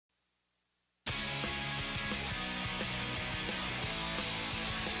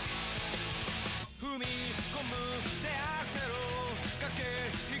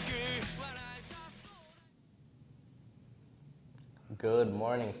Good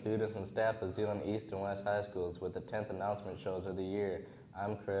morning, students and staff of Zeeland East and West High Schools with the 10th announcement shows of the year.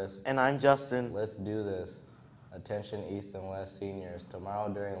 I'm Chris. And I'm Justin. Let's do this. Attention East and West seniors.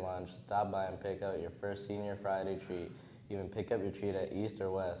 Tomorrow during lunch, stop by and pick out your first Senior Friday treat. You can pick up your treat at East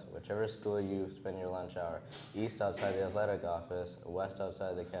or West, whichever school you spend your lunch hour. East outside the athletic office, West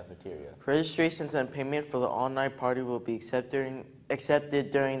outside the cafeteria. Registrations and payment for the all-night party will be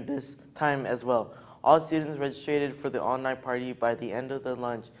accepted during this time as well. All students registered for the all-night party by the end of the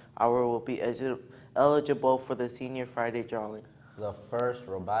lunch hour will be eligible for the Senior Friday drawing. The first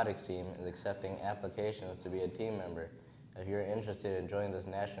robotics team is accepting applications to be a team member. If you're interested in joining this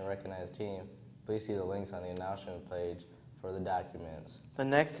nationally recognized team, please see the links on the announcement page for the documents. The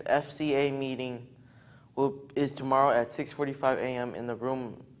next FCA meeting is tomorrow at 6:45 a.m. in the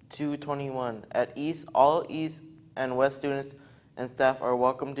room 221 at East. All East and West students and staff are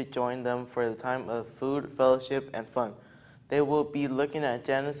welcome to join them for the time of food, fellowship, and fun. They will be looking at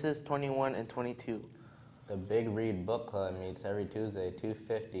Genesis 21 and 22. The Big Read Book Club meets every Tuesday,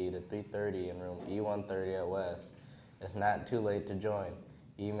 2:50 to 3:30 in room E130 at West. It's not too late to join.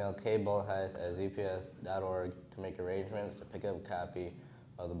 Email kboltheis@zps.org to make arrangements to pick up a copy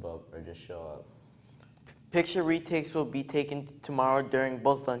of the book or just show up. Picture retakes will be taken tomorrow during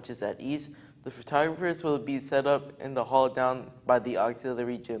both lunches at East. The photographers will be set up in the hall down by the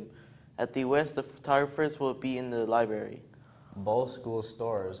auxiliary gym. At the West, the photographers will be in the library. Both school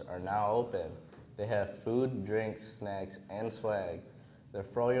stores are now open. They have food, drinks, snacks, and swag. Their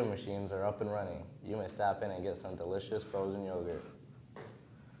froyo machines are up and running. You may stop in and get some delicious frozen yogurt.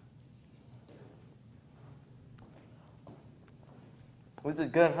 This is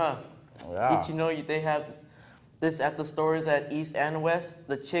good, huh? Yeah. Did you know they have this at the stores at East and West?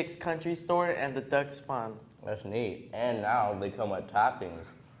 The Chicks Country Store and the Duck Spawn. That's neat. And now they come with toppings.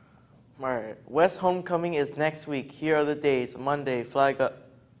 All right. West Homecoming is next week. Here are the days. Monday, Flag Up.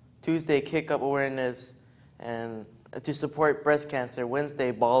 Tuesday, Kick Up Awareness and to support breast cancer.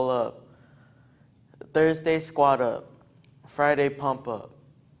 Wednesday, Ball Up. Thursday, Squat Up. Friday, Pump Up.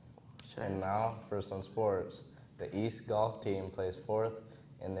 And now for some sports. The East golf team placed fourth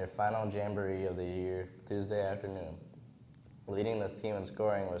in their final jamboree of the year Tuesday afternoon. Leading this team in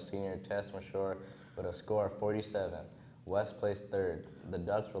scoring was senior Tess Mashore with a score of 47. West placed third. The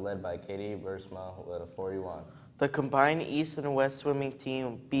Ducks were led by Katie Bursma with a 41. The combined East and West swimming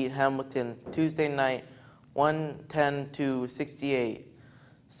team beat Hamilton Tuesday night 110 to 68.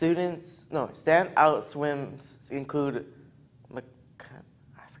 Standout swims include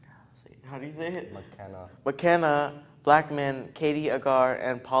how do you say it? McKenna, Blackman, Katie Agar,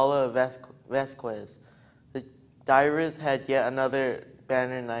 and Paula Vasquez. The Divers had yet another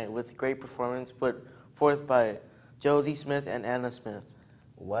banner night with great performance put forth by Josie Smith and Anna Smith.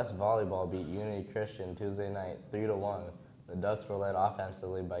 West Volleyball beat Unity Christian Tuesday night 3-1. The Ducks were led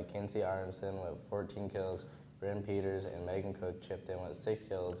offensively by Kinsey Aronson with 14 kills. Bryn Peters and Megan Cook chipped in with 6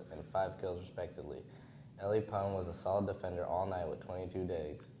 kills and 5 kills respectively. Ellie Pun was a solid defender all night with 22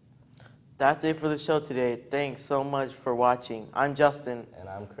 digs. That's it for the show today. Thanks so much for watching. I'm Justin. And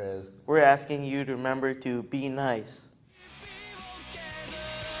I'm Chris. We're asking you to remember to be nice.